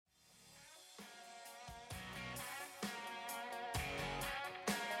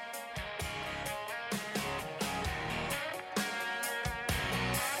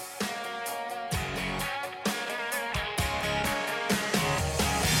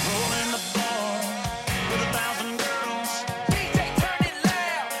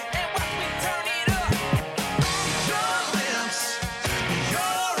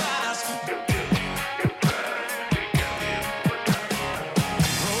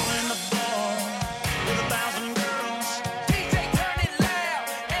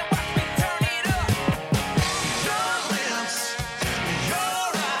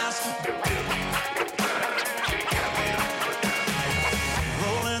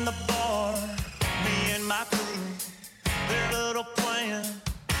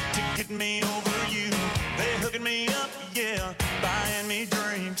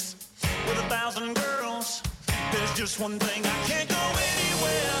1,000 girls. There's just one thing, I can't go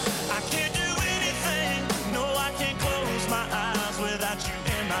anywhere. I can't do anything. No, I can't close my eyes without you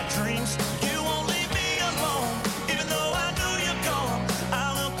in my dreams. You won't leave me alone, even though I know you're gone.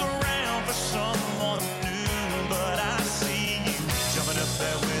 I look around for someone new, but I see you jumping up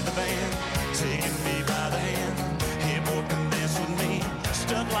there with the band, taking me by the hand. Hey, boy, come dance with me.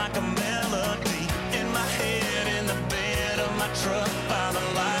 Stuck like a melody in my head, in the bed of my truck, by the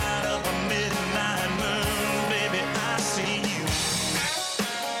light of a midnight moon. Baby, I see you.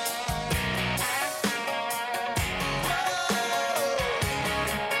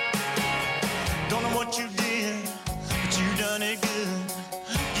 Don't know what you did, but you done it good.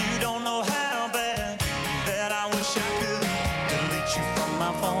 You don't know how bad that I wish I could delete you from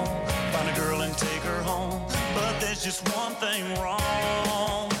my phone, find a girl and take her home. But there's just one thing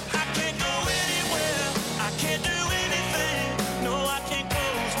wrong. I can't go anywhere, I can't do anything. No, I can't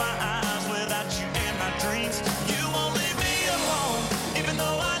close my eyes without you in my dreams. You won't leave me alone, even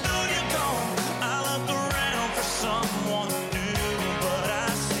though I know you're gone. I look around for someone new, but I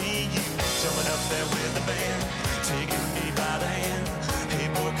see you jumping up there with the band, taking me by the hand. Hey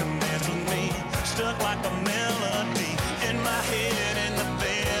boy, come dance with me. Stuck like a melody in my head, in the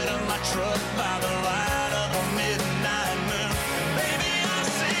bed of my truck, by the light of a midnight moon. Baby, I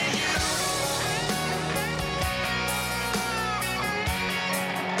see you.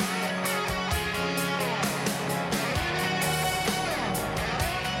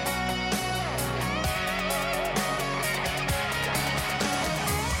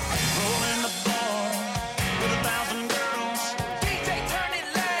 Rolling the ball with 1,000 girls. DJ, turn it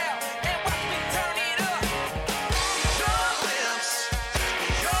loud and watch me turn it up. Your lips,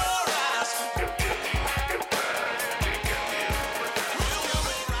 your eyes.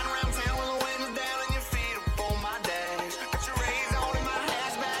 Riding around town with the windows down and your feet up on my dash. Got your rays on in my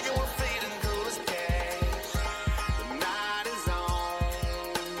hatchback and we're feeling cool as cash. The night is on,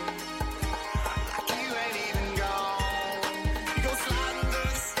 like you ain't even gone. You go sliding through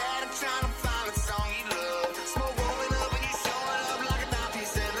the static trying to find a song you love. Smoke rolling up and you showing up like a dime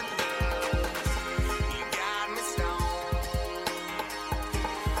piece in the dust. You got me stoned,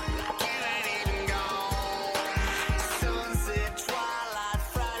 like you ain't even gone. Sunset, twilight,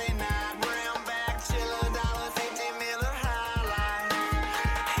 Friday night, brown back, chiller, $1.50 Miller High Life.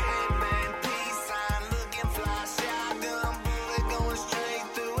 Headband, peace sign, looking fly, shotgun bullet going straight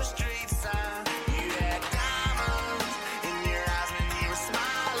through a street sign. You had diamonds in your eyes when you were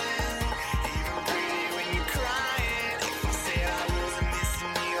smiling, even pretty when you're crying. If I said I wasn't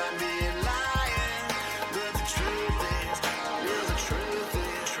missing you, I'd be lying. But the truth is, well, the truth is,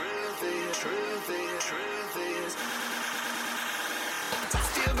 I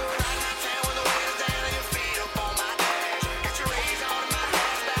still go riding out town with the windows down and your feet up on my dash. Got your rays on in my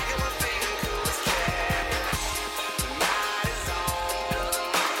hatchback and we're feeling cool as cash. The night is on,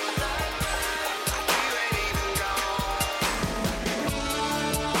 like you ain't even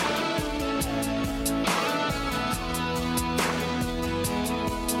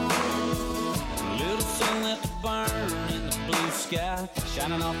Little sun left to burn in the blue sky,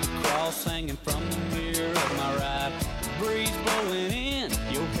 shining off the cross hanging from the mirror of my ride. The breeze blowing in,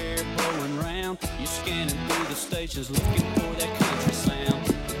 your hair blowing round. You're scanning through the stations looking for that country sound.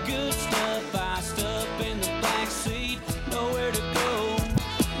 The good stuff iced up in the back seat. Nowhere to go,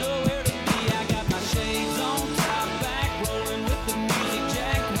 nowhere to be. I got my shades on, top back, rolling with the music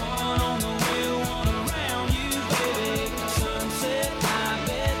jack. One on the wheel, one around you, baby. Sunset, I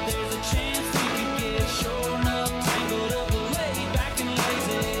bet there's a chance we could get sure enough tangled up, laid back and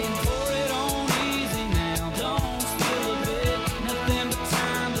lazy. Pour it on easy now, don't spill a bit. Nothing but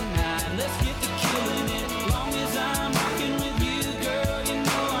time tonight. Let's get to killing it. Long as I'm rocking with you, girl,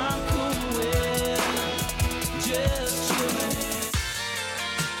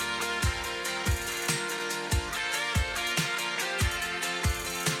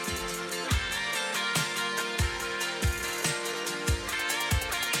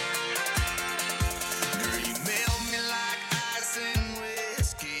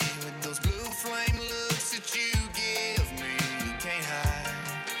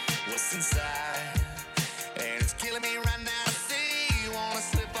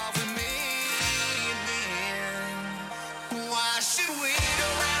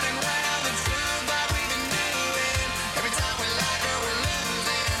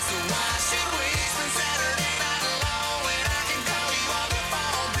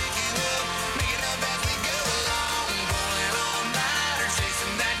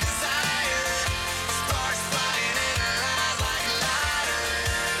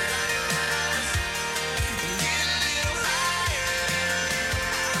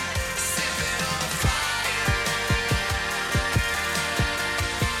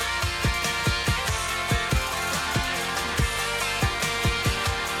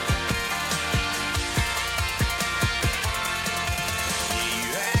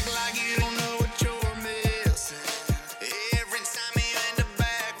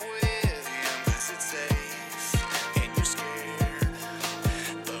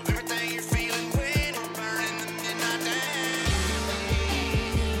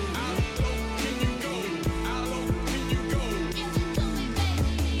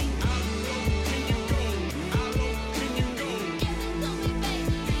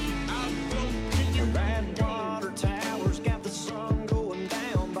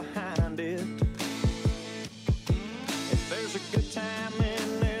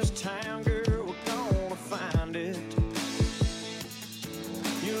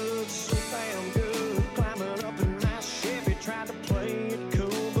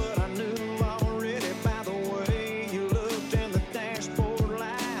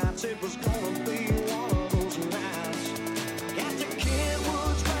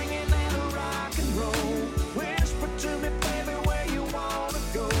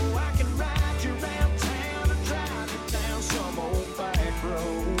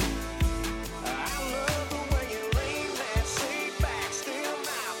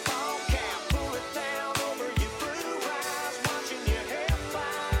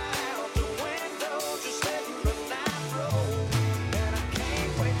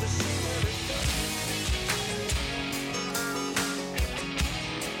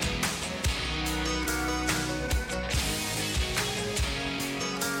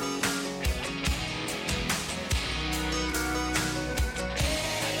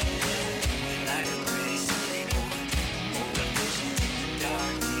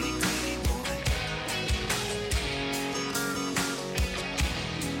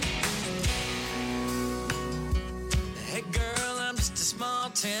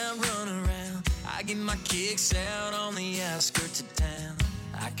 town, run around. I get my kicks out on the outskirts of town.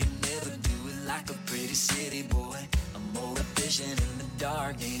 I can never do it like a pretty city boy. I'm more efficient in the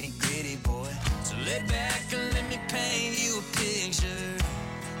dark, ain't it gritty, boy? So lay back and let me paint you a picture,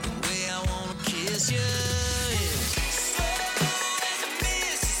 the way I wanna kiss you. Yeah. Slow as a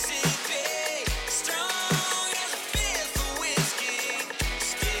Mississippi, strong as a fifth of whiskey,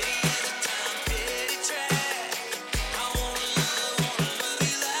 steady as a Tom Petty track. I wanna love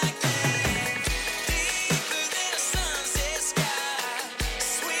you like that. Deeper than a sunset sky,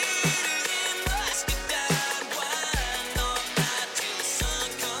 sweeter than muscadine wine. All night till the sun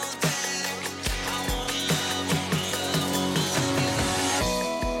comes back. I wanna love you like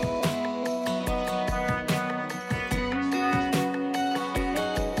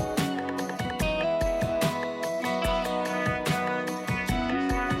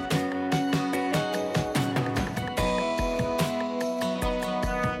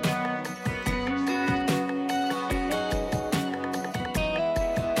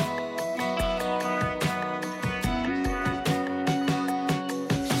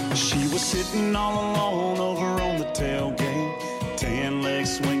She was sitting all alone over on the tailgate, tan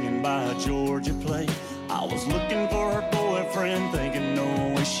legs swinging by a Georgia plate. I was looking for her boyfriend, thinking no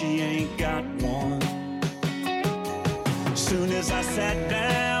way she ain't got one. Soon as I sat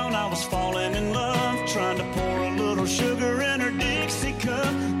down, I was falling in love, trying to pour a little sugar in her Dixie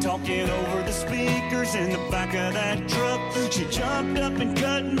cup, talking over the speakers in the back of that truck. She jumped up and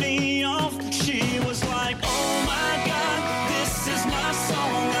cut me off. She was like, oh my God, this is my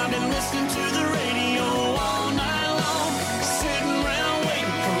song. I've been listening to the radio all night long, sitting around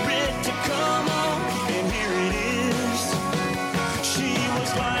waiting for it to come on, and here it is. She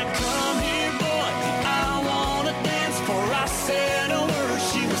was like, come here, boy, I wanna dance. Before I said a word,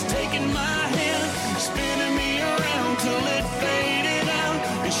 she was taking my hand, spinning me around till it faded out,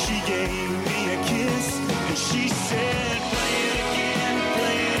 and she gave me a kiss, and she said, play it again,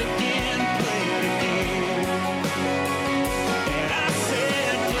 play it again, play it again. And I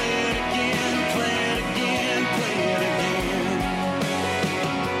said, play it again, play it again, play it again.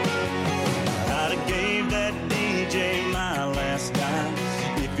 I'd have gave that DJ my last dime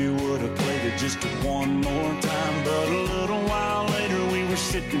if he would have played it just one more time. But a little while later we were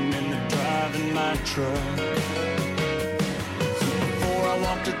sitting in the driving my truck. Before I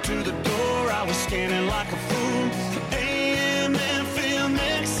walked her to the door, I was scanning like a fool, AM, FM,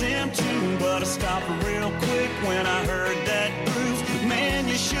 XM too. But I stopped real quick when I heard that groove. Man,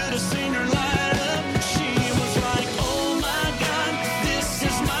 you should have seen her light up. She was like, oh my God, this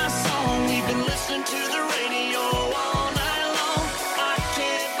is my song. We've been listening to the radio all night long. I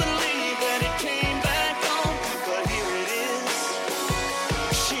can't believe that it came back on, but here it is.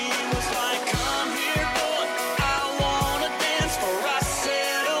 She was like, come here, boy, I wanna dance. For I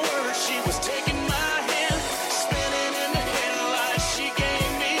said a word, she was taking my hand,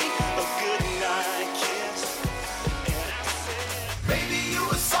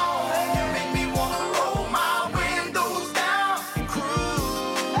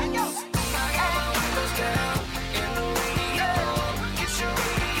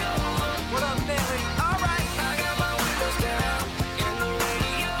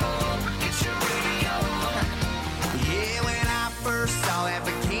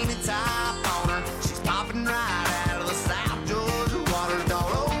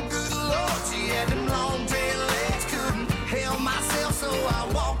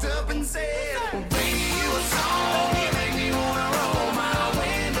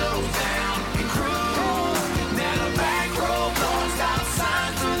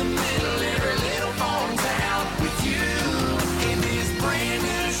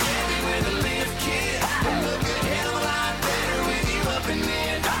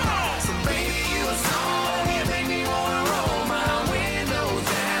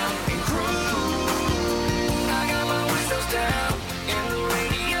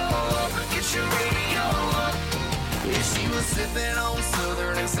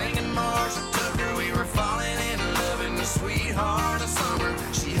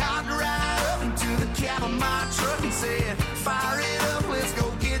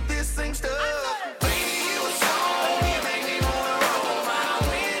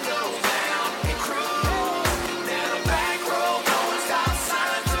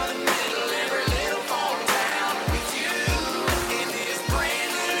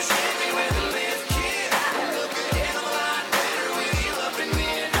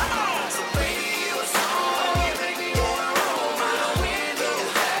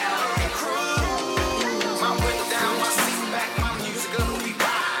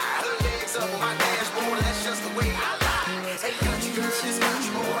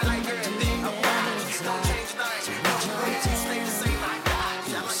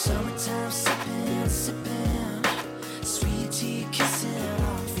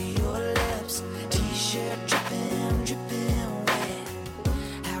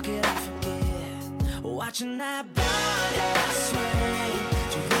 watching that body sway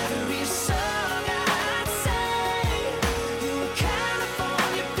to every song I'd sing. You were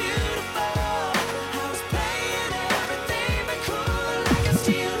California beautiful. I was playing everything but cool. I can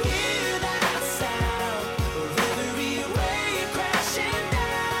still hear that sound of every wave crashing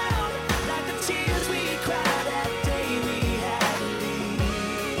down, like the tears we cried that day we had to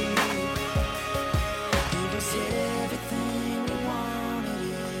leave. It was everything we wanted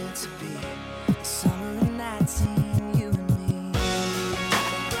it to be. Summer nights in you and me.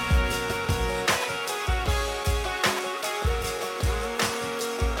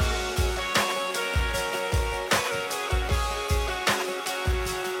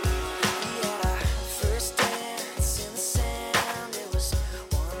 We had our first dance in the sand. It was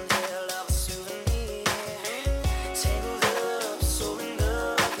one hell of a souvenir. Tangled up, so in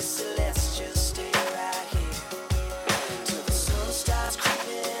love. We said let's just stay right here till the sun starts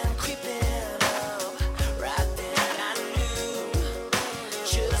creeping, creeping up. Right then I knew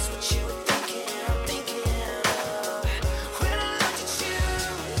just what you were thinking of when I looked at you.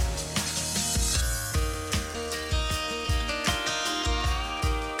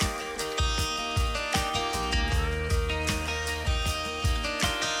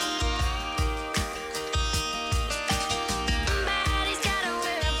 Somebody's gotta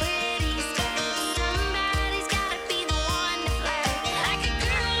wear a pretty skirt. Somebody's gotta be the one to flirt, like a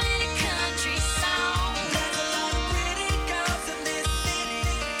girl in a country song. There's a lot of pretty girls in this city.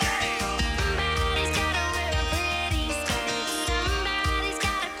 Somebody's gotta wear a pretty skirt. Somebody's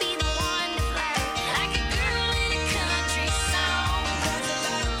gotta be the one to flirt, like a girl in a country song. There's a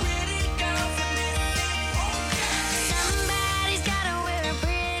lot of pretty girls in this city. Somebody's gotta wear a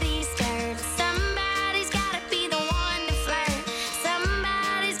pretty skirt. Somebody's gotta be the one to flirt.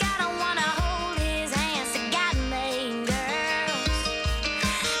 Somebody's gotta wanna hold his hands to God made girls.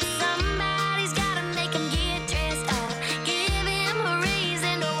 Somebody's gotta make him get dressed up, give him a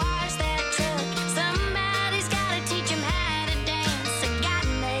reason to wash that truck. Somebody's gotta teach him how to dance to God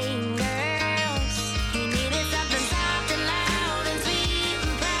made girls. He needed something soft and loud and sweet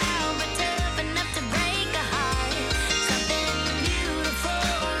and proud, but tough enough to break a heart. Something beautiful,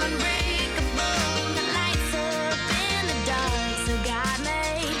 unbreakable, that lights up in the dark. So God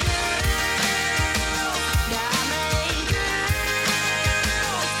made girls, God made girls.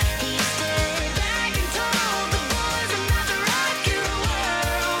 He stood back and told the boys about to rock your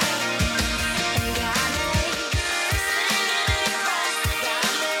world. And God made girls singing and rock.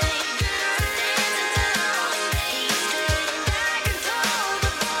 God made girls dancing too. He stood back and told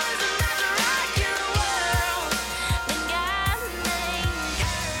the boys about to rock your world. And God made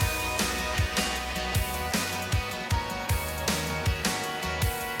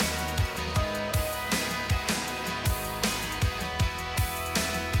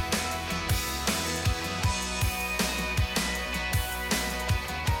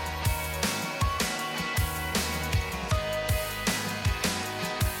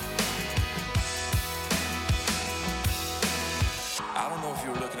I don't know if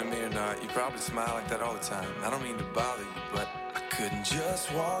you were looking at me or not. You probably smile like that all the time. I don't mean to bother you, but I couldn't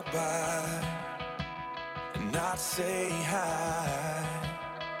just walk by and not say hi.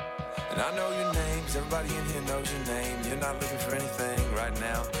 And I know your name, 'cause everybody in here knows your name. You're not looking for anything right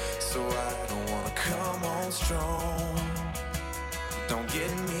now, so I don't wanna come on strong. Don't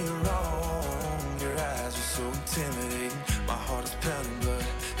get me wrong, your eyes are so intimidating. My heart is pounding, but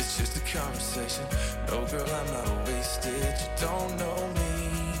it's just a conversation. No, girl, I'm not wasted. You don't know me,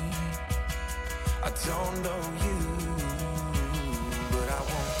 I don't know you, but I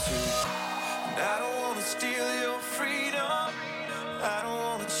want to. And I don't wanna steal your freedom, I don't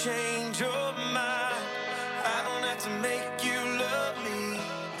wanna change your mind. I don't have to make you love me,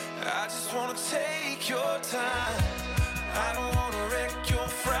 I just wanna take your time. I don't wanna wreck your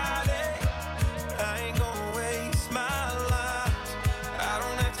Friday, I ain't gonna waste my life. I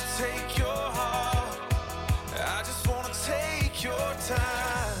don't have to take your heart, I just wanna take your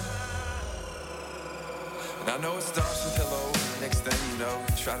time. And I know it starts with hello, next thing you know,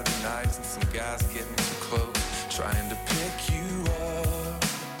 you try to be nice and some guys getting too close, trying to pick you up,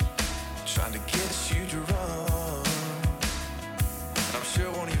 trying to get you to run. And I'm sure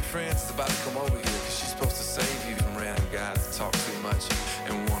one of your friends is about to come over here, 'cause she's supposed to save you from random guys that talk too much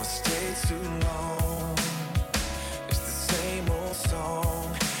and wanna stay too long. It's the same old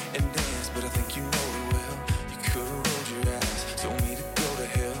song and dance, but I think you know it well. You could've rolled your eyes, told me to go to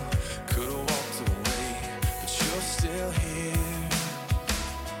hell, could've walked away, but you're still here,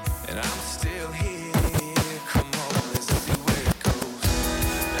 and I'm still here. Come on, let's see where it goes.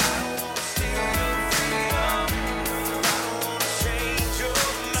 I don't wanna steal your freedom, I don't wanna change your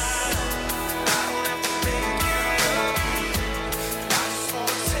mind. I don't have to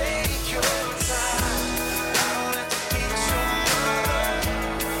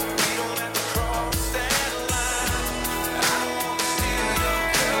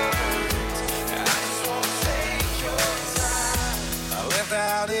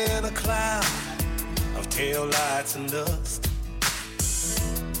tail lights and dust.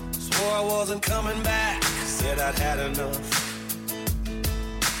 Swore I wasn't coming back, said I'd had enough.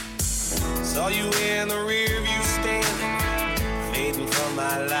 Saw you in the rear view standing, fading from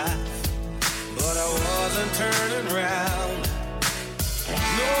my life, but I wasn't turning round.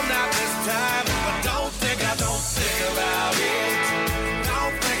 No, not this time, but don't think I don't think about it.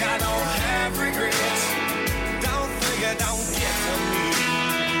 Don't think I don't have regrets. Don't think it don't get to me.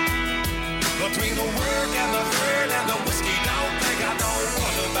 Between the work and the hurt and the whiskey, don't think I don't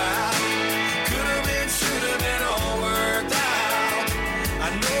wonder about. Could have been, should have been, all worked out. I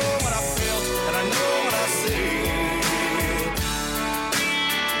know what I felt and I know what I said,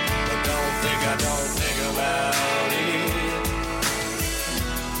 but don't think I don't think about it.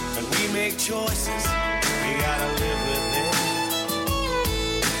 When we make choices, we gotta live with them.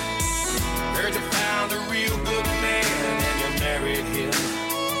 Heard you found a real good man and you married him.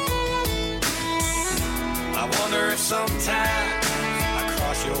 I wonder if sometime I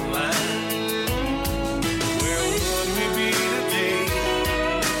cross your mind. Where would we be today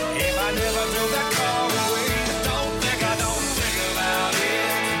if I never drove that car away? Don't think I don't think about it.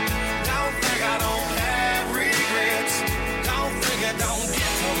 Don't think I don't have regrets. Don't think it don't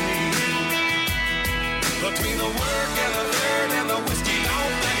get to me. Between the work and the hurt and the whiskey,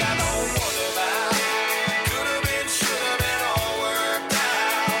 don't think I don't wonder about. Could have been, should have been, all worked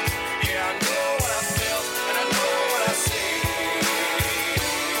out. Yeah, I know what I felt and I know what I said,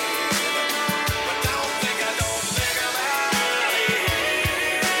 but don't think I don't think about it.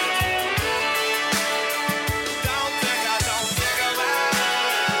 Don't think I don't think about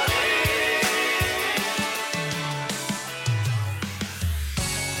it.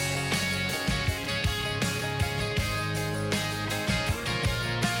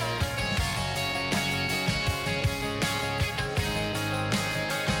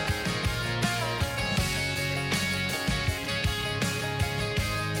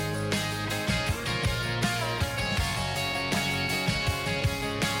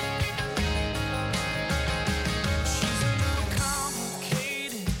 She's a little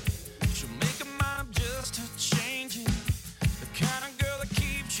complicated. She'll make a mind up just to change it. The kind of girl that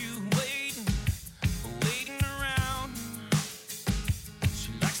keeps you waiting around.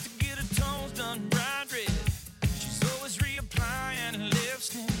 She likes to get her toes done bright red. She's always reapplying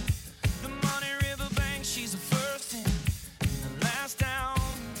lipstick. The Money River Bank, she's the first in and the last down.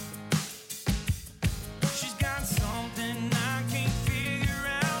 She's got something I can't figure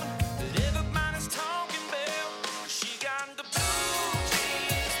out that everybody's talking about. She got the blue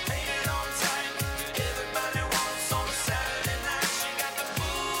jeans painted on tight that everybody wants on a Saturday night. She got the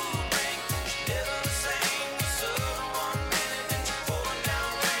blue ring, she's never the same. Southern 1 minute, then she pulling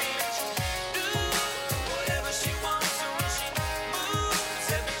down range. Do whatever she wants, so when she moves,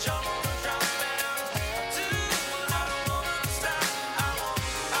 every jump on the drop down. Do what I don't want her to stop. I want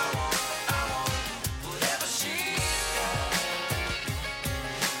whatever she's got.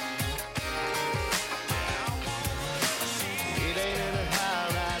 It ain't in a high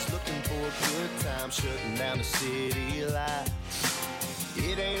rise looking for a good time, shutting down the city lights.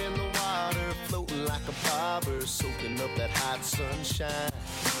 It ain't in the water floating like a bobber, soaking up that hot sunshine.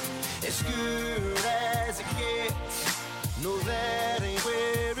 As good as it gets, no, that ain't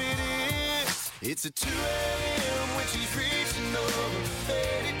where it is. It's a 2 a.m. when she's reaching over,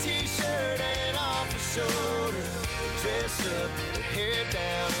 faded t-shirt and off her shoulder. Dress up, her hair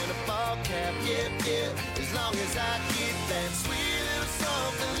down in a ball cap, yep. As long as I get that sweet little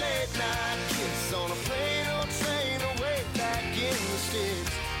something late night kiss on a plane or train away back in the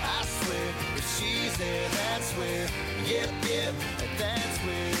sticks. I swear, if she's there, that's where, yep, that's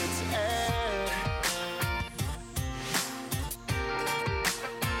where it's at.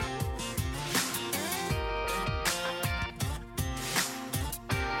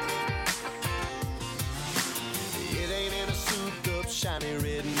 It ain't in a souped-up, shiny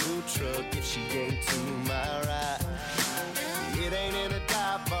red new truck if she ain't to my right. It ain't in a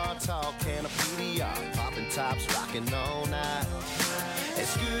dive bar, tall can of PDR, popping tops, rocking all night.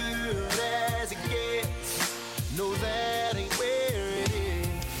 As good as it gets, no, that ain't where it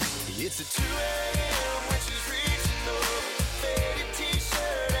is. It's a 2 a.m. when she's reaching over, faded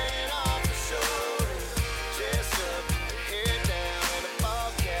t-shirt and off her shoulder. Dress up, her hair down and a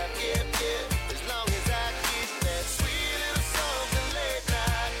ball cap, yep. As long as I get that sweet little something late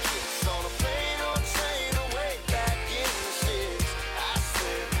night kiss on a plane or train away back in the sticks. I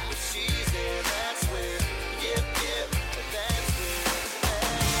swear, if she's there, that's where, yep, that's where it's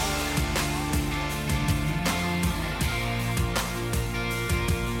at.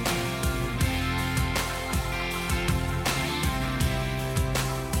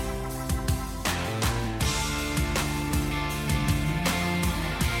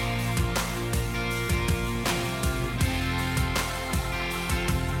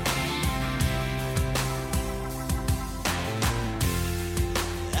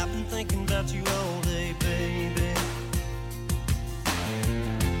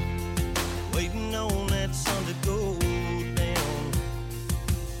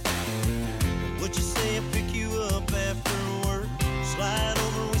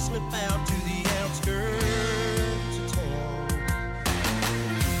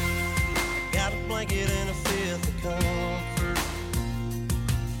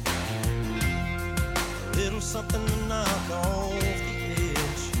 something to knock off the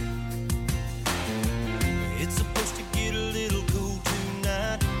edge. It's supposed to get a little cool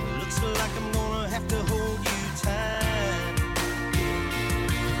tonight. Looks like I'm gonna have to hold you tight.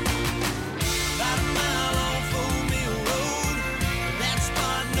 About a mile off Old Mill Road, that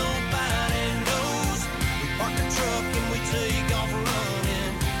spot nobody knows. We park the truck and we take off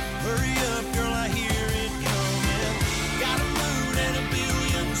running. Hurry up, girl, I hear it coming. Got a moon and a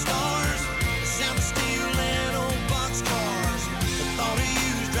billion stars, the sound of steel and old boxcars. The thought of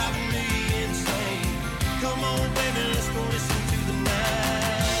you's driving me insane. Come on, baby, let's go listen to the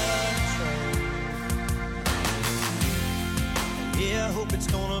night train. Yeah, I hope it's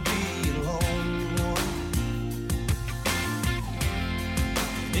gonna be a long one.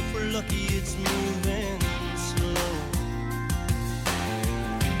 If we're lucky, it's moving slow.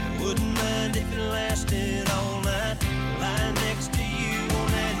 Wouldn't mind if it lasted all night. Lying next to you on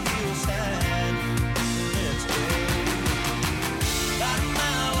that hillside. Let's go. About a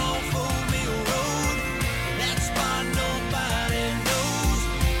mile off Old Mill Road, that spot nobody knows.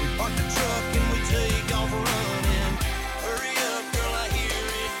 We park the truck and we take off running. Hurry up, girl, I hear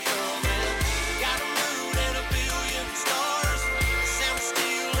it coming. Got a moon and a billion stars, the sound of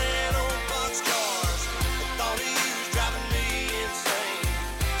steel and old boxcars. The thought of you's driving me insane.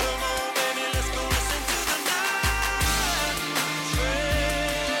 Come on, baby, let's go listen to the night train.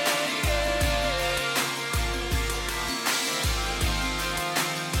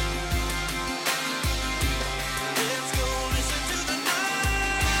 Let's go listen to the night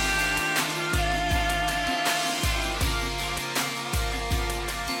train.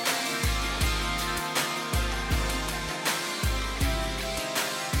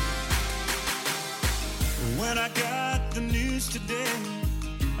 When I got the news today,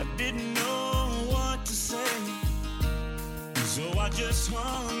 I didn't know what to say, so I just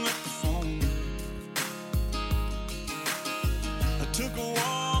hung up the phone. I took a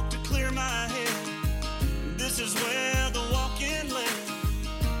walk to clear my head. This is where the walk-in led.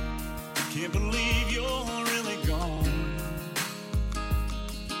 Can't believe you're really gone.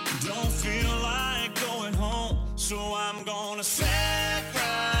 Don't feel like going home, so I'm gonna sit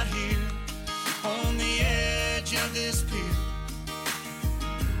right here on the edge of this pier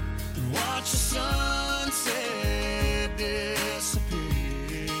and watch the sunset disappear.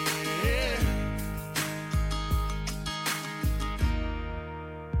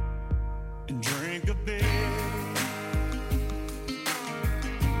 And drink a beer.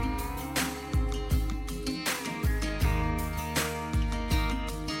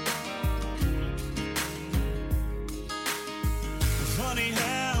 Funny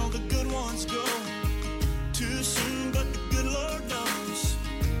how the good ones go too soon, but the good Lord knows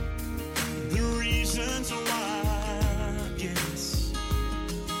the reasons why, I guess.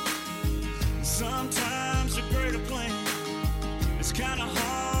 Sometimes a greater plan is kind of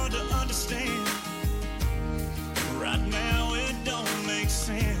hard to understand. Right now it don't make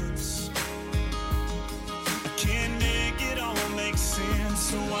sense. I can't make it all make sense,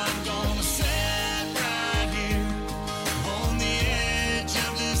 so I'm gonna sit right here on the edge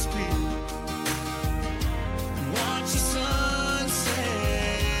of this pier and watch the sunset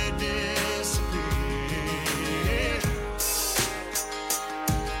disappear.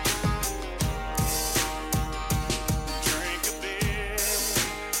 Drink a beer.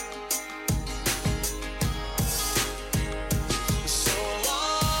 So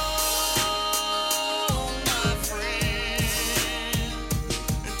long, my friend,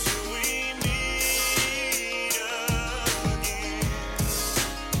 until we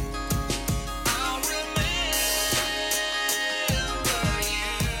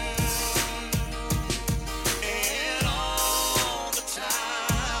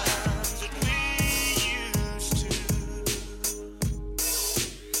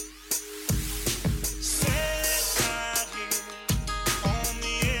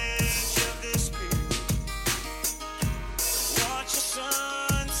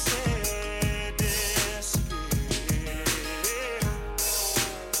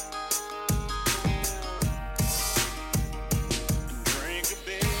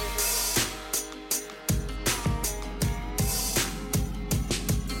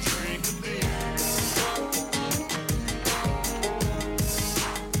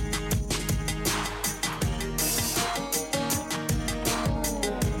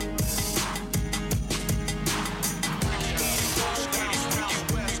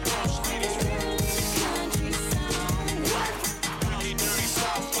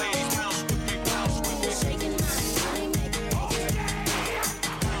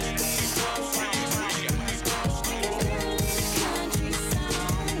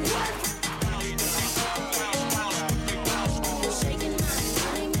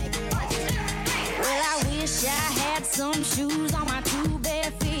some shoes on my two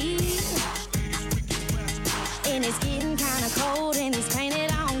bare feet. And it's getting kinda cold in these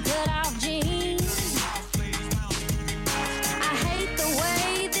painted on cut-off jeans. I hate the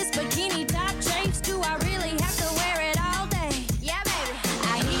way this bikini top drapes. Do I really have to wear it all day? Yeah, baby.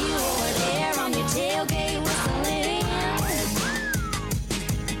 I hear you over there on your tailgate whistling,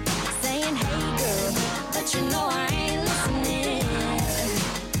 saying, hey girl, but you know I ain't listening.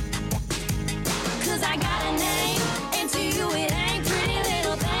 'Cause I got a name, and to you it ain't pretty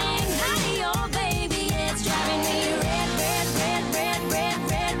little thing. Honey, oh baby, it's driving me red, red, red, red, red,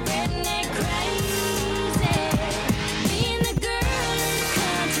 red, redneck crazy. Being the girl in the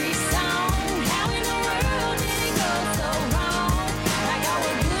country song, how in the world did it go so wrong? Like all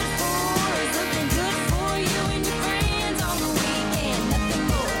we're good for is looking good for you and your friends on the weekend, nothing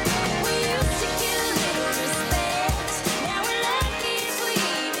more. We used to get a little respect, now we're lucky if we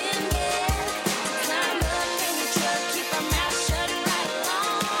even get to climb up in your truck, keep our mouth shut right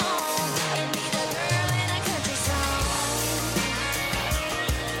along, and be the girl in a country song.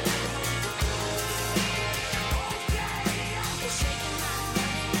 It's shaking my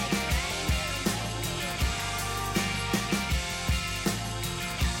money, make it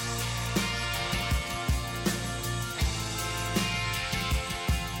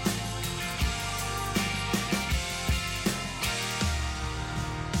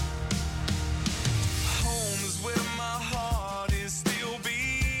Home is where my heart is still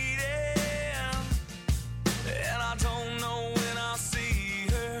beating, and I don't know when I'll see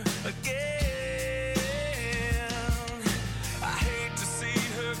her again. I hate to see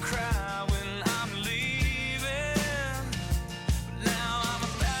her cry when I'm leaving, but now I'm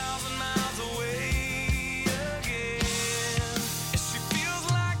 1,000 miles away again. And she feels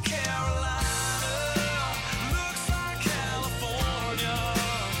like Carolina, looks like California,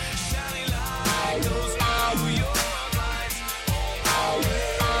 shiny like those New York lights on my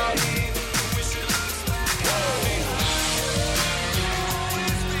way. Wish it looks like I'll be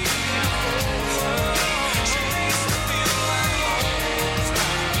always be for her. She makes me feel like home's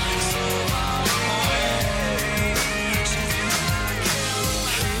not so far away. She feels like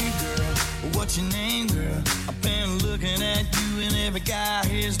Carolina. Hey girl, what's your name, girl? I've been looking at you and every guy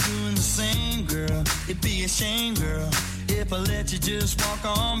here's doing the same, girl. It'd be a shame, girl, if I let you just walk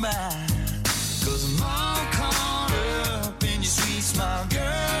on by. 'Cause I'm all caught up in your sweet smile,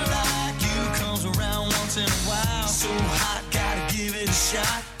 girl. Like you comes around once in a while. So hot, gotta give it a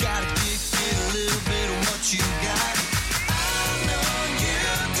shot. Gotta get a little bit of what you got. I know you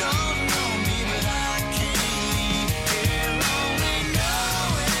don't know me, but I can't leave here only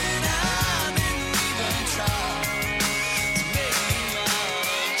knowing I didn't even try to make you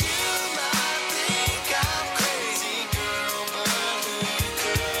mine. You might think I'm crazy, girl, but who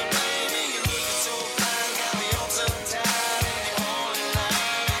could blame me? You're looking so fine, got me all tongue-tied, and the only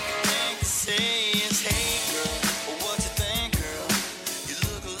line I can think to say is, hey girl, what you think, girl? You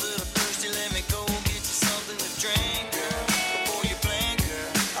look a little thirsty, let me go get you something to drink.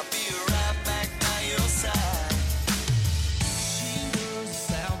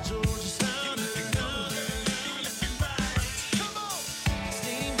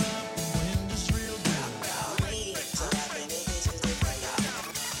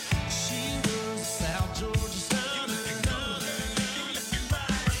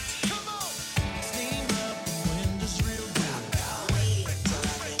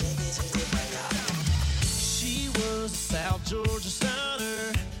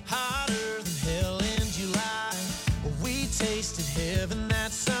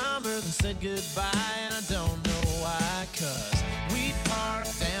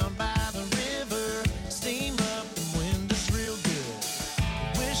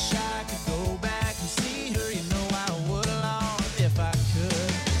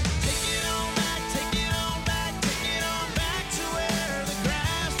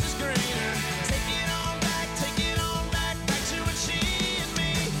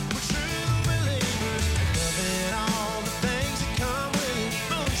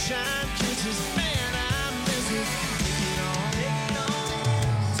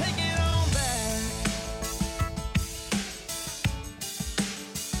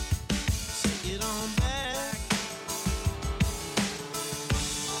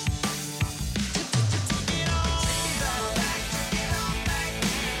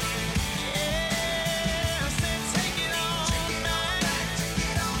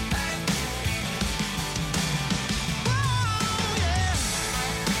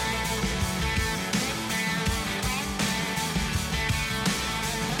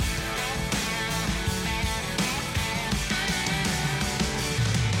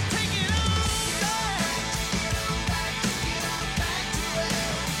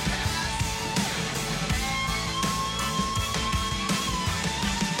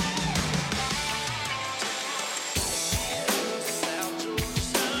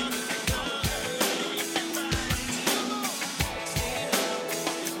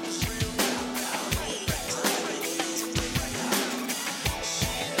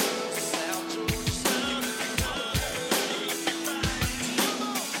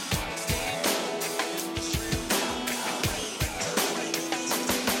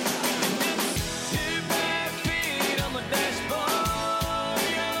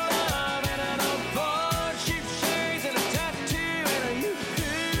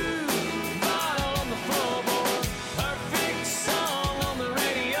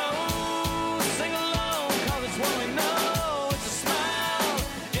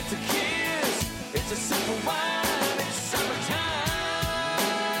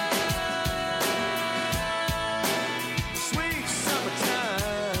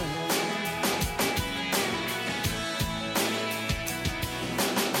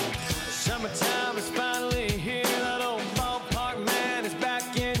 Summertime is finally here. That old ballpark man is back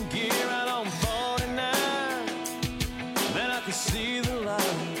in gear out on 49. Then I can see the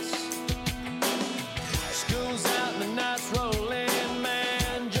lights. School's out and the night's rolling,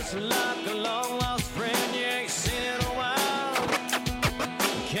 man. Just like a long lost friend you ain't seen in a while.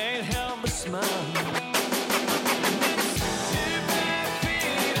 Can't help but smile.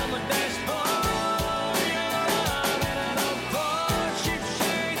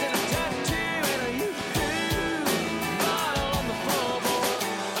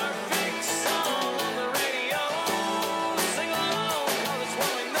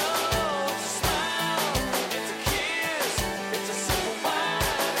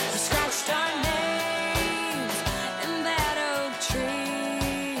 Describe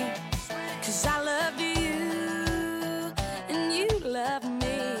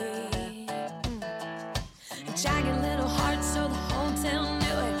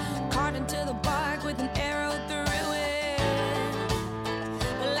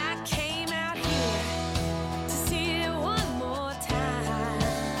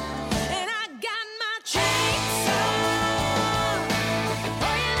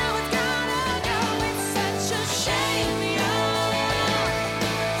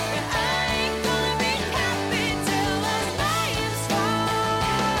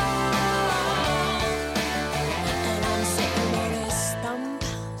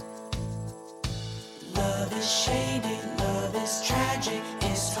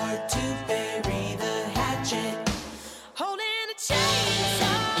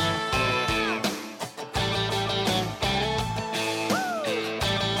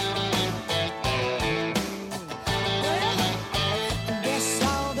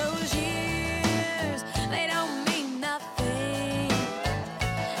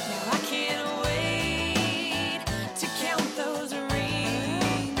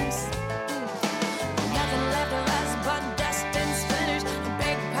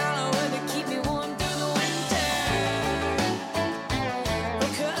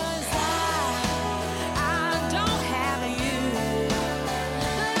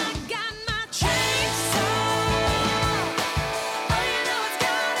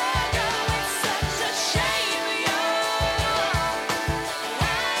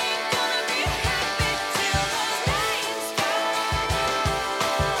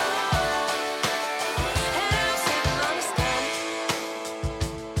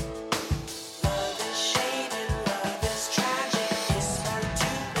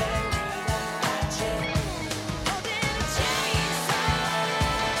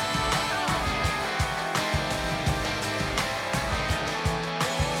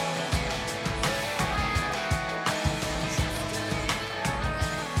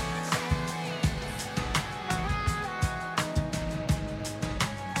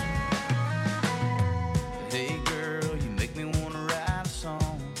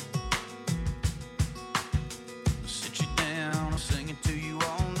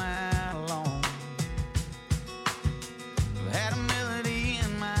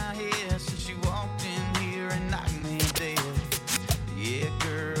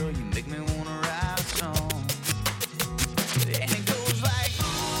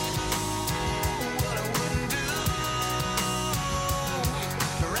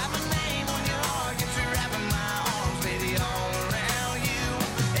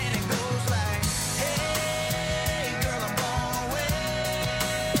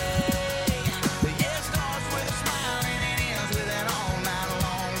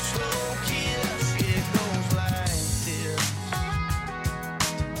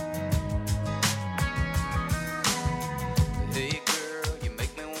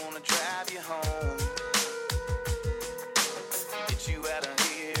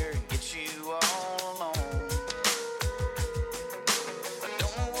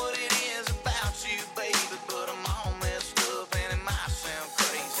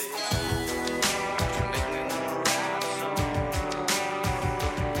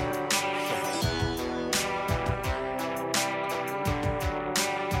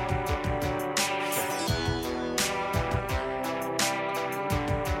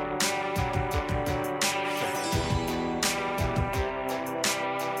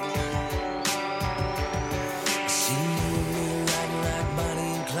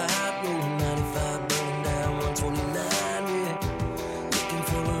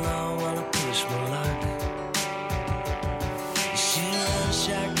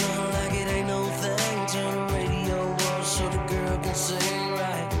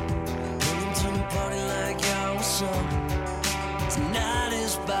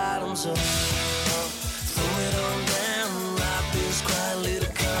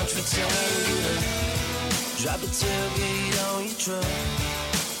much for time, good. Drop the tailgate on your truck.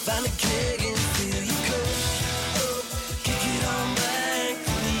 Find a keg and fill your cup. Up, kick it on back.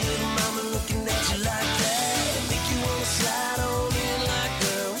 Pretty little mama looking at you like that. Make you wanna slide on in like,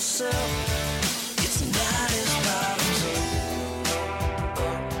 girl, what's up? It's the night is bottoms up.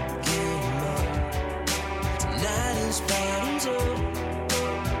 Get 'em up. Tonight is bottoms up.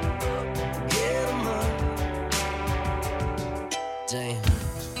 Get 'em up. Damn,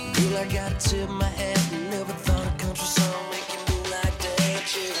 girl, I gotta tip my hat. Never thought a country song make you move like that,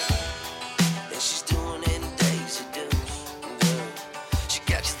 yeah. And she's doing any Daisy Dukes, girl. She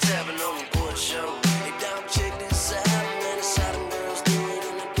got you tapping on the porch show. Hey, dog, check this out. Man, it's how them girls do it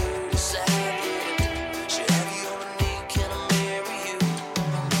in the dirty side, yeah. Should have you on a knee, can I marry you?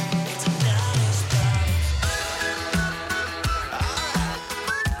 It's a nice bottom.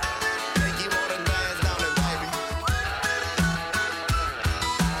 Think you wanna dance, don't it, baby?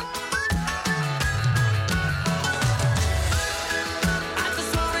 I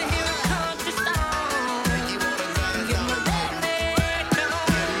just wanna hear a country song. Think you wanna dance, don't it, baby?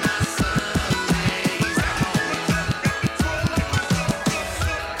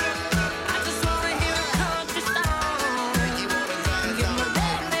 I just wanna hear a country song. Think you wanna dance, don't it,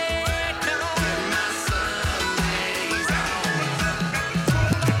 baby?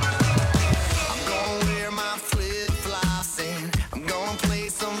 I'm gonna wear my flip-flops and I'm gonna play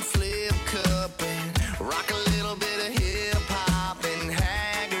some flip cup and rock a little bit of hip-hop and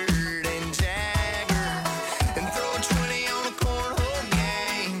Haggard and Jagger and throw a 20 on a cornhole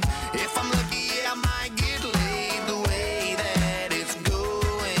game. If I'm lucky, yeah, I might get laid the way that it's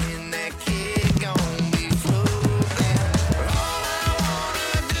going. That kid gon' be floating. All I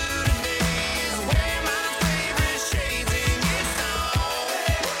wanna do today is wear my favorite shades and get stoned.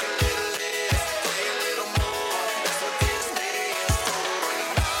 Work a little less, play a little more. That's what this day is for.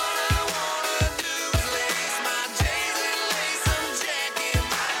 And all I wanna do is lace my J's and lace some Jack in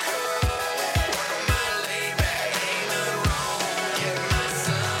my coat. Work on my laid back, ain't nothing wrong. Get my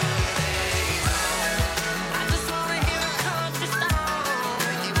Sundays on. I just wanna hear a country song.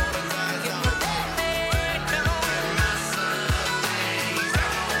 Think you wanna dance, don't it, baby? Get my Sundays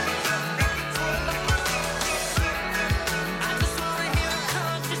on. I just wanna hear a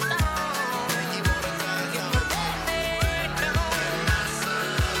country song. Think you wanna dance, don't it, baby? Get my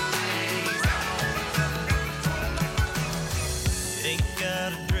Sundays on. Ain't got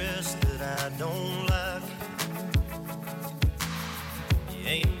a dress that I don't like. You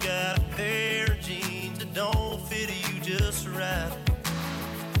ain't got a pair of jeans that don't fit you just right.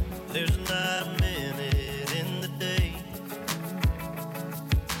 There's not a minute in the day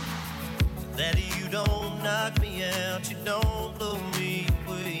that you don't knock me out, you don't blow me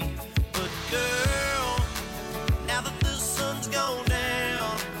away. But girl, now that the sun's gone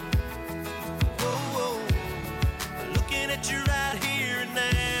down, whoa, whoa, looking at you right here and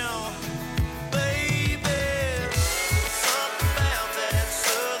now, baby. Something about that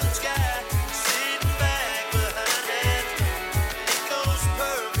southern sky, sitting back behind that, it goes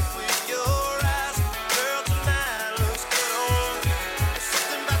perfect with your eyes.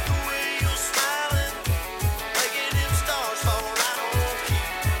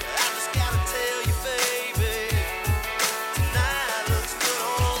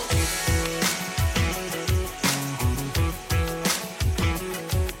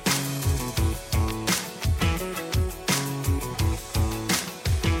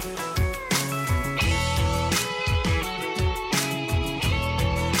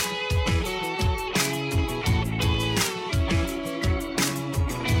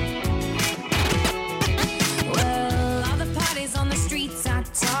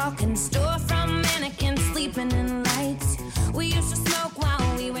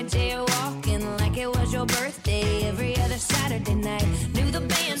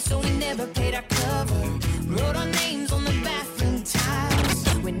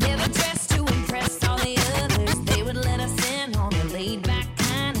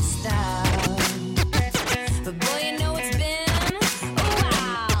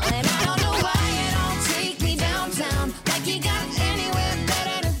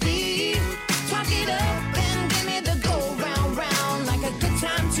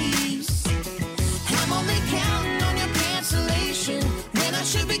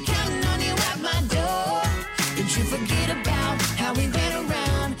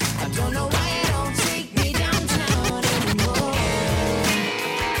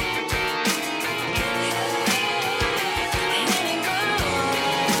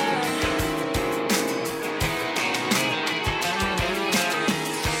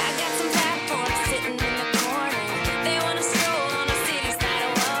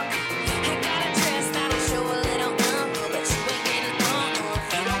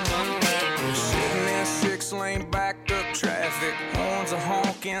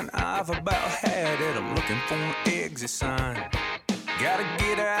 I've about had it. I'm looking for an exit sign. Gotta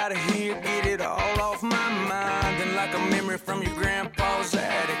get out of here, get it all off my mind. Then like a memory from your grandpa's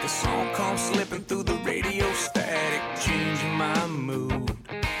attic, a song comes slipping through the radio static, changing my mood.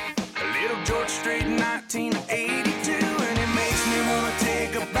 A little George Strait, 1982, and it makes me wanna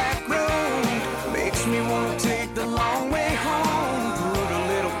take a back road. Makes me wanna take the long way home. Put a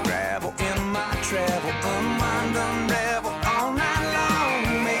little gravel in my travel, unwind, unravel all night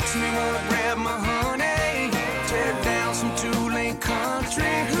long. Makes me wanna grab my honey, tear down some two-lane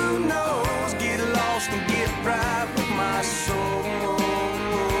country. Who knows? Get lost and get right with my soul.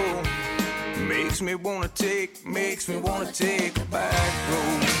 Makes me wanna take a back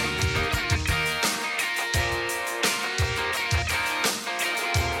road.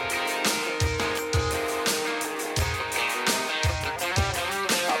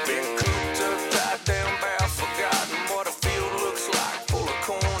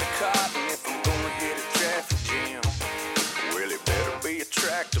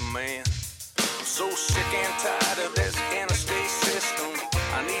 Man, I'm so sick and tired of this interstate system.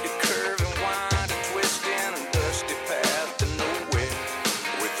 I need a curve and wind and twist in a dusty path to nowhere,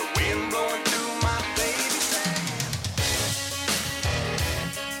 with the wind blowing through my baby's hair.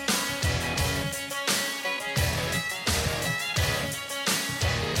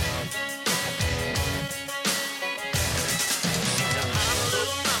 I'm a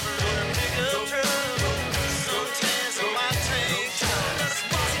little number in a pickup truck. Sometimes I might take time.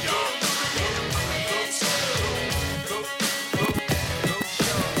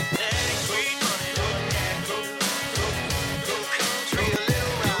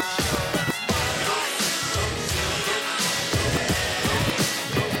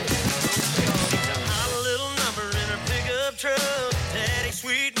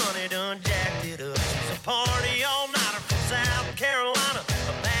 Party all nighter from South Carolina,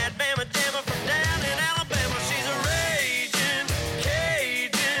 a bad Bama jammer from down in Alabama. She's a raging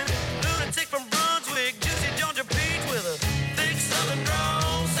Cajun lunatic from Brunswick, juicy Georgia peach with a thick southern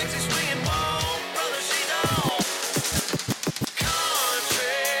drawl, sexy swinging wall. Brother, she's all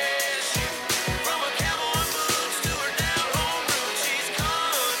country. From her cowboy boots to her down home roots, she's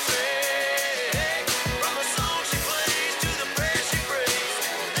country. From the song she plays to the prayer she prays,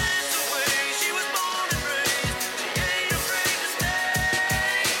 that's the way she was born.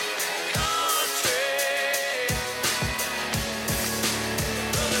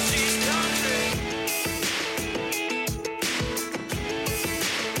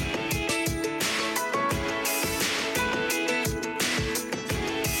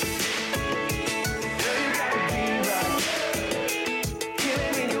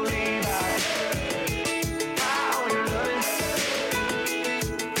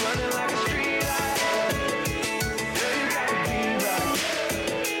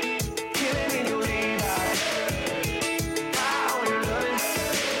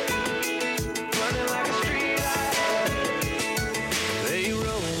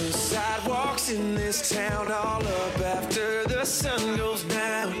 In this town all up after the sun goes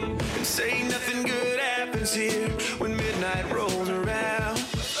down, and say nothing good happens here when midnight rolls around.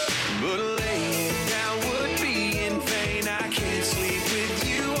 But laying down would be in vain. I can't sleep with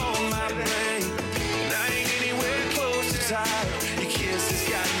you on my brain, and I ain't anywhere close to tired. Your kiss has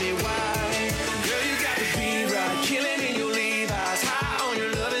got me wild. Girl, you got the beat right, killing in your Levi's. High on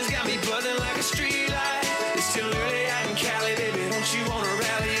your love has got me buzzing like a street light. It's still early out in Cali, baby, don't you wanna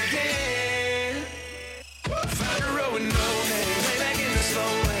rally again? Find a row with no name, way back in the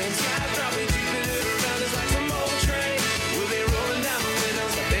slow lane. Sky dropping deep into the round, it's like tomorrow.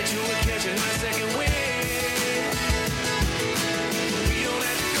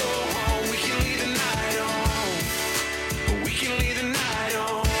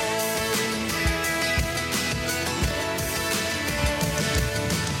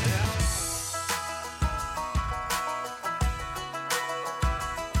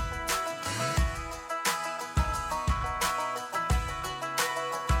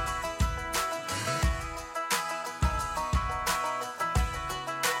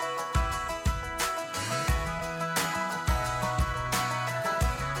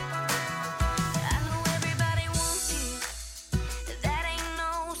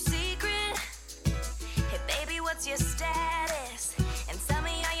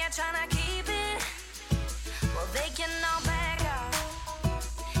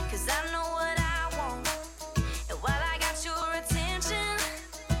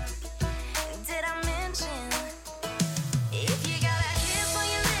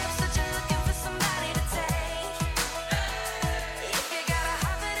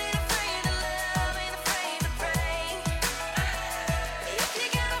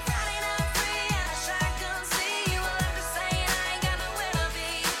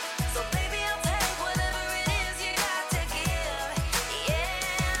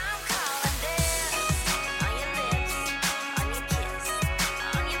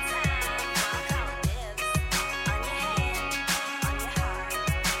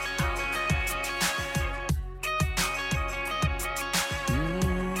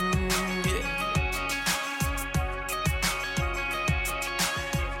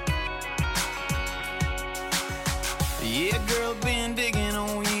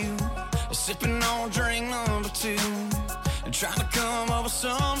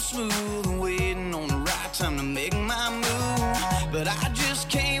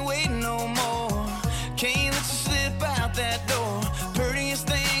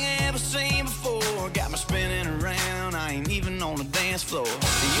 floor.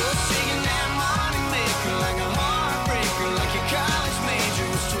 You're singing that money maker like a heartbreaker, like your college major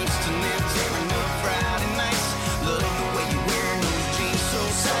was twisting and tearing up Friday nights. Love the way you wear those jeans so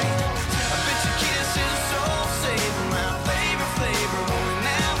tight. I bet your kiss is a soul saver, my favorite flavor, only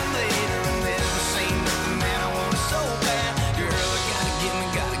now and later. And never say nothing, man, I want it so bad. Girl, I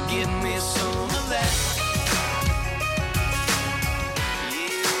gotta get me some of that.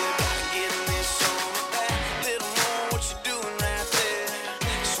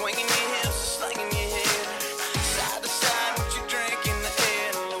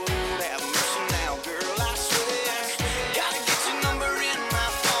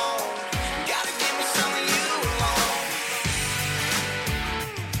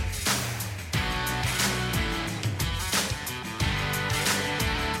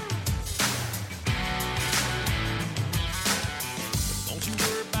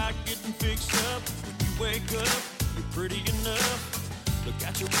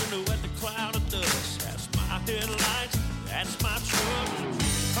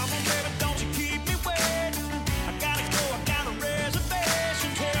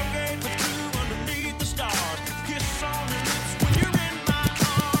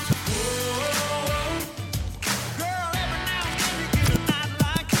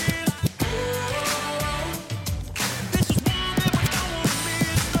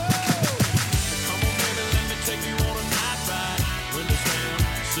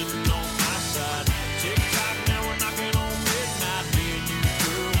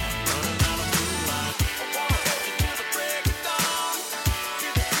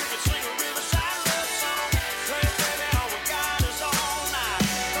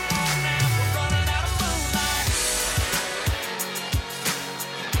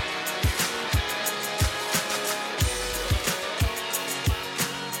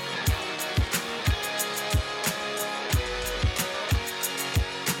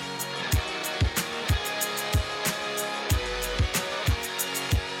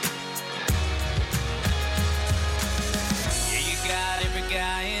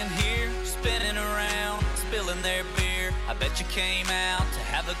 You came out to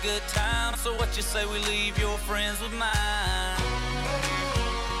have a good time, so what you say we leave your friends with mine?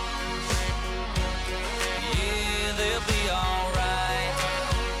 Yeah, they'll be alright.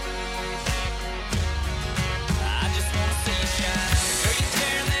 I just wanna see you shine. Girl, you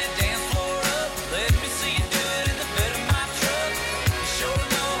tearing that dance floor up. Let me see you do it in the bed of my truck. You sure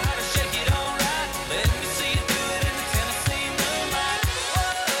know how to shake it alright. Let me see you do it in the Tennessee moonlight.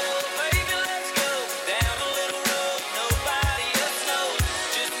 Whoa, baby, let's go down a little road. Nobody else knows.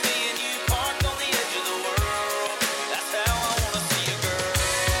 Just me and you parked on the edge of the world. That's how I wanna see you, girl.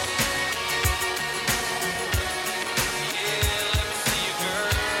 Yeah, let me see you,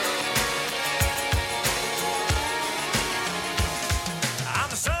 girl. I'm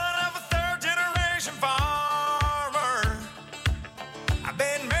the son of a third-generation farmer. I've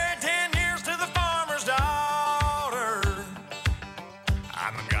been married 10 years to the farmer's daughter.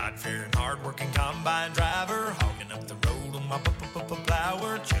 I'm a God-fearing, hard-working combine driver, hogging up the road on my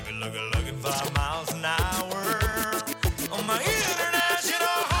plower, chugga-lugga-lugging 5 miles an hour on my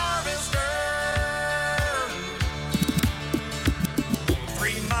international harvester.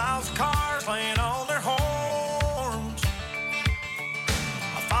 3 miles of cars laying on their horns,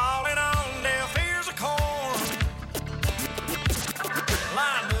 falling on deaf ears of corn,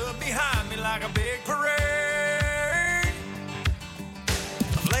 lined up behind me like a big parade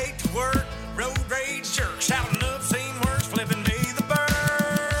of late to work, road rage jerk,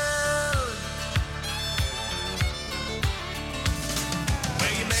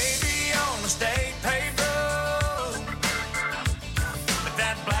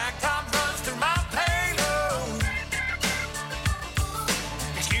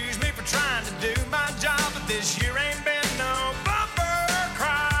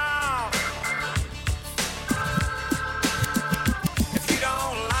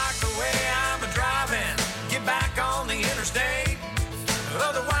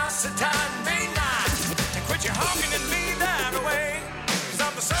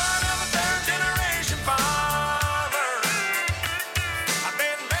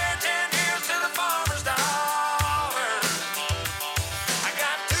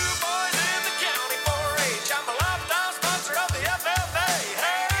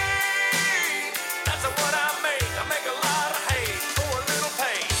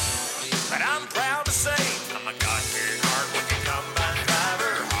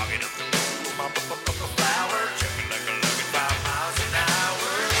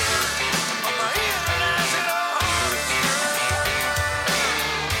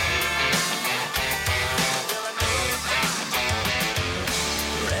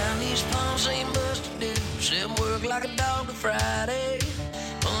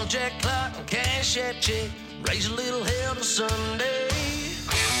 Jack Clark and cash that check. Raise a little hell till Sunday.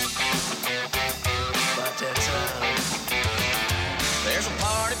 About that time. There's a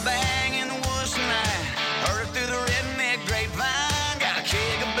party bang in the woods tonight. Heard it through the redneck grapevine. Got a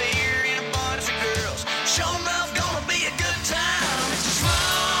keg of beer and a bunch of girls. Sure enough, gonna be a good time. It's a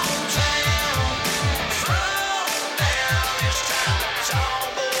small town. Throw down this time. It's all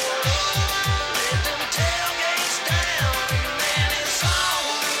board up. Let them tailgates down. And then it's all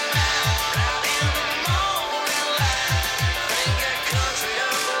night. Right in the morning light. Think I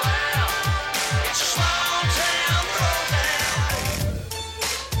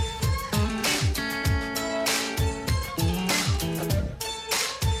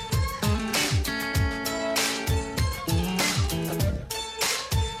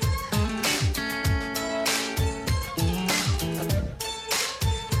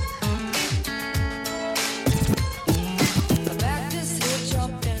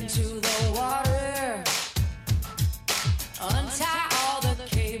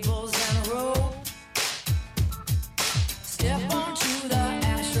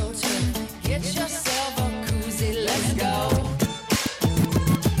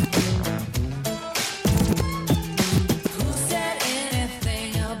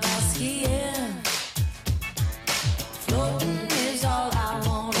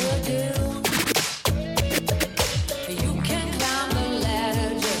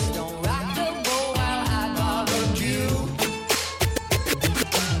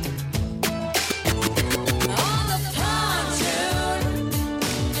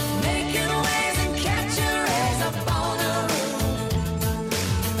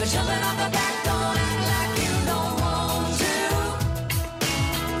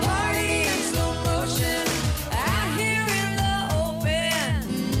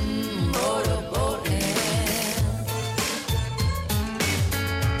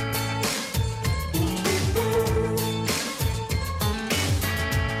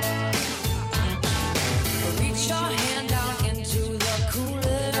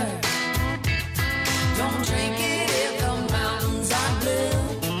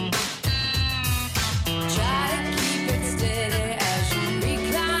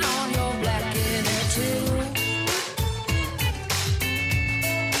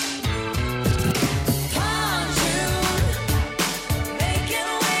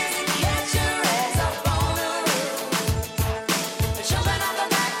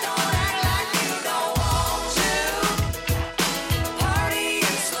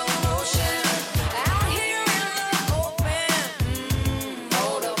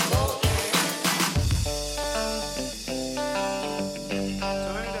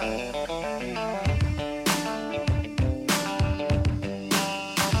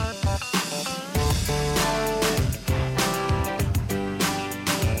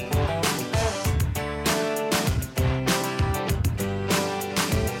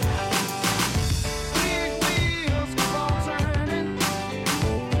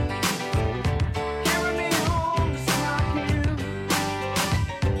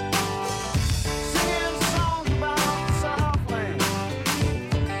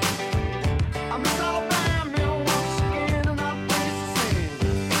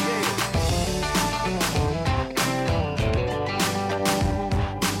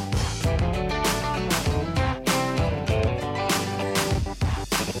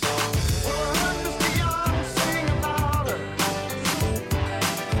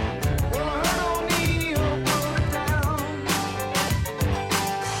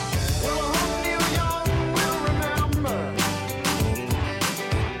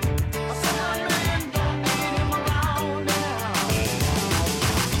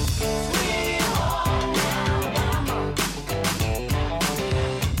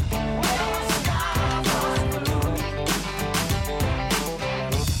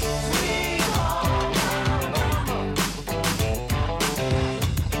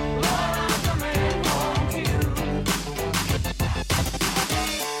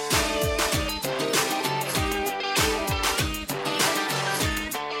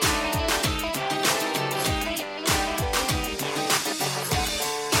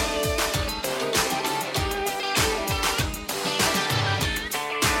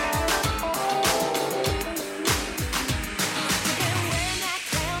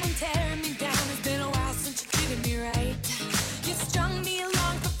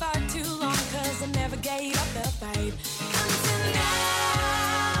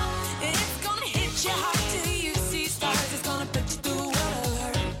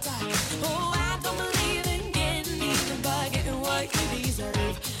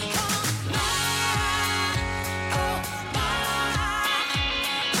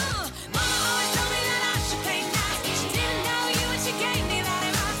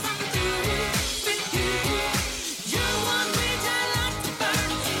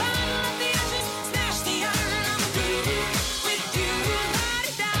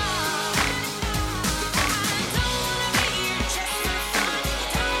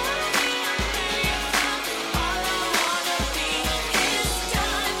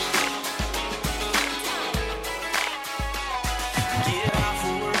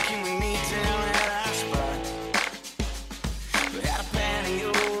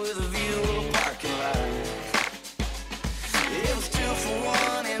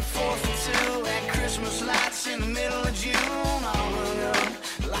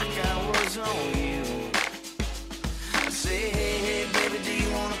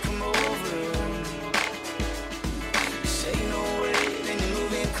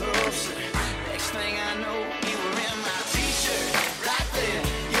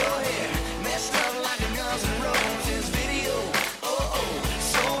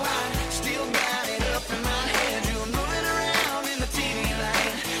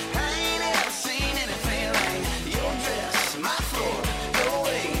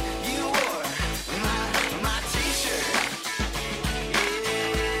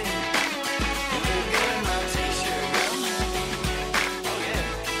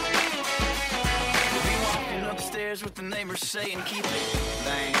remember saying keep it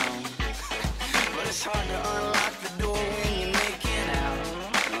down. But it's hard to unlock the door when you're making out. You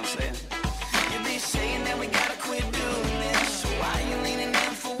know what I'm saying? You be saying that we gotta quit doing this. So why you leaning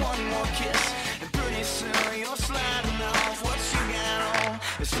in for one more kiss? And pretty soon you're sliding off what you got on.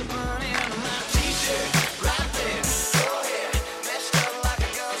 It's slipping into my t-shirt right there. Go ahead, messed up like a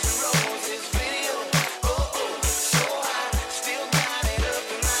Guns N' Roses video. Oh, so high, still got it up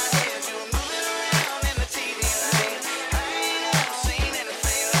in my head. You're moving around in the TV lane. I ain't ever seen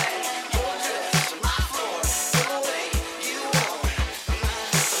anything like your dress on my floor. The way you walk, my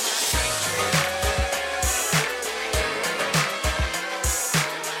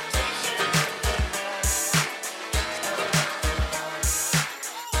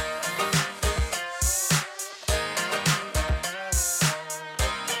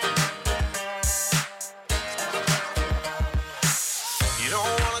You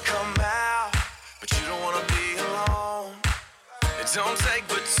don't wanna come out, but you don't wanna be alone. It don't take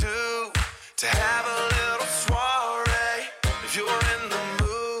but two to have a little soiree. If you're in the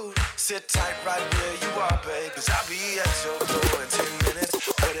mood, sit tight right where you are, babe. Cause I'll be at your door in 10 minutes.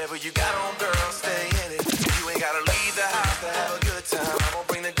 Whatever you got on, girl, stay in it. You ain't gotta leave the house to have a good time. I'm gonna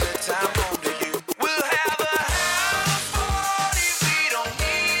bring the good time home to you. We'll have a house party. We don't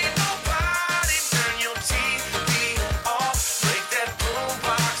need nobody. Turn your TV off. Break that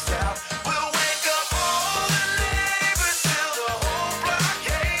boombox out. We'll wake up all the neighbors till the whole block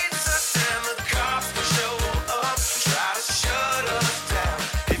hates us. And the cops will show up and try to shut us down.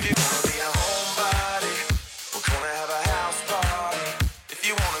 If you're gonna be a homebody, we're gonna have a house party. If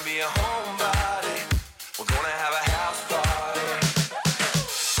you wanna be a homebody, we're gonna have a house party.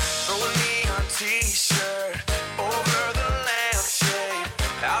 Throw a neon t-shirt over the lampshade.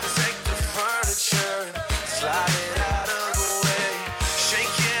 I'll take the furniture, slide it out of the way.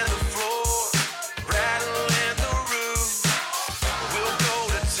 Shaking the floor, rattling the roof. We'll go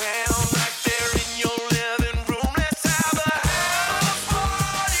to town right there in your living room. Let's have a house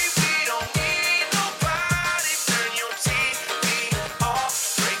party. We don't need nobody. Turn your TV off.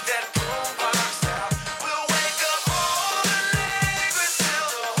 Break that boombox out. We'll wake up all the neighbors till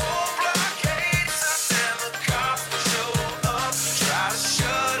the whole block hates us. And the cops will show up, try to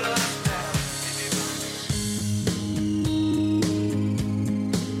shut us down.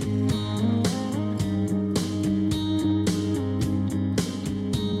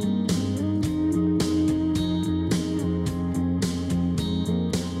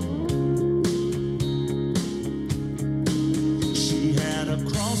 She had a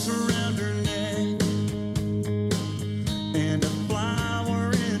cross around her neck and a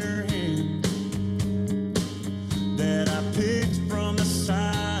flower in her hand that I picked from the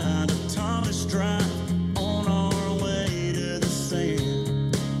side of Thomas Drive on our way to the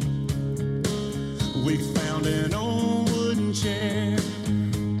sand. We found an old wooden chair,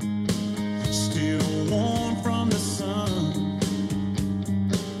 still warm from the sun.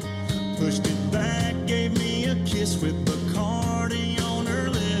 Pushed it back, gave me a kiss with Bacardi on her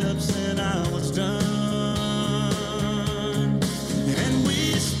lips, and I was done. And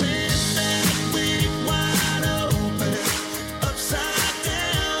we spent that week wide open, upside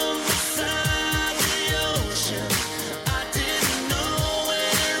down beside the ocean. I didn't know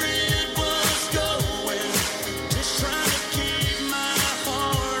where it was going, just trying to keep my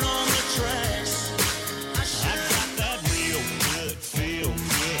heart on the tracks. I got that real good, feel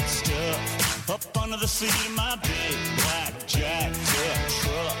good stuff up under the seat of my big black jacked up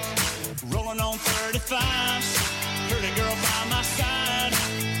truck, rolling on 35s. Pretty girl by my side,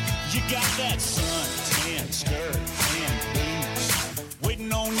 you got that suntan skirt and boots,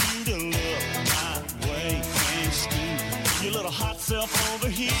 waiting on you to look my way and scoot your little hot self over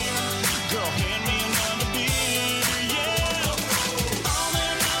here. Girl, hand me another beer, yeah. All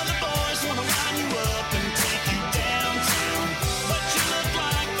them other boys wanna line you up and take you downtown, but you look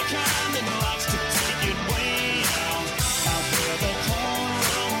like the kind that likes to take it way out. Out where the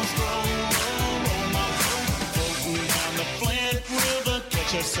cornrows roll, my boat, floating down the Flint River.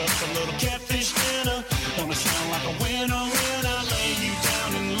 Catch us up a little catfish dinner. Gonna sound like a winner when I lay you down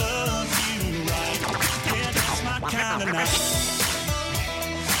and love you right. Yeah, that's my kind of night.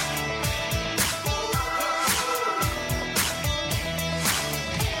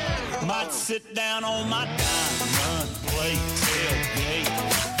 Might sit down on my diamond plate tailgate,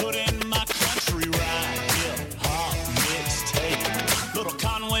 put in my country ride, hip hop mixtape. Little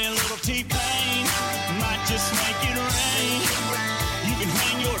Conway, little T-Pain, might just make it rain. You can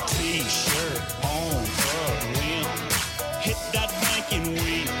hang your t-shirt on a limb, hit that banking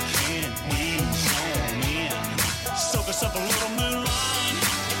weekend, ease on in. Soak us up a little moonlight,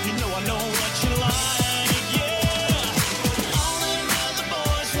 you know I know what you like, yeah.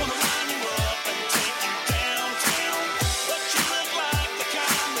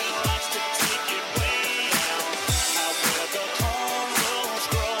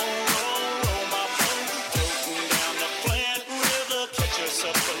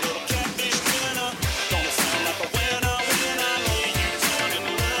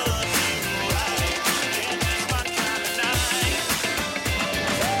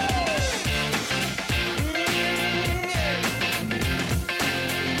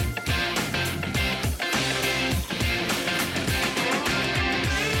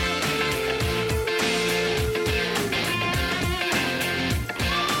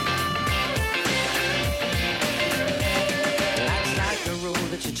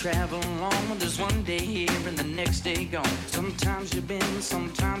 one day here and the next day gone. Sometimes you bend,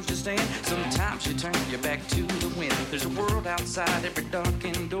 sometimes you stand, sometimes you turn your back to the wind. There's a world outside every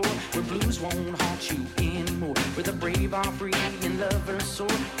darkened door where blues won't haunt you anymore. Where the brave are free and lovers soar.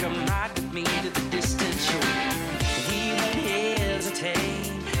 Come ride with me to the distant shore.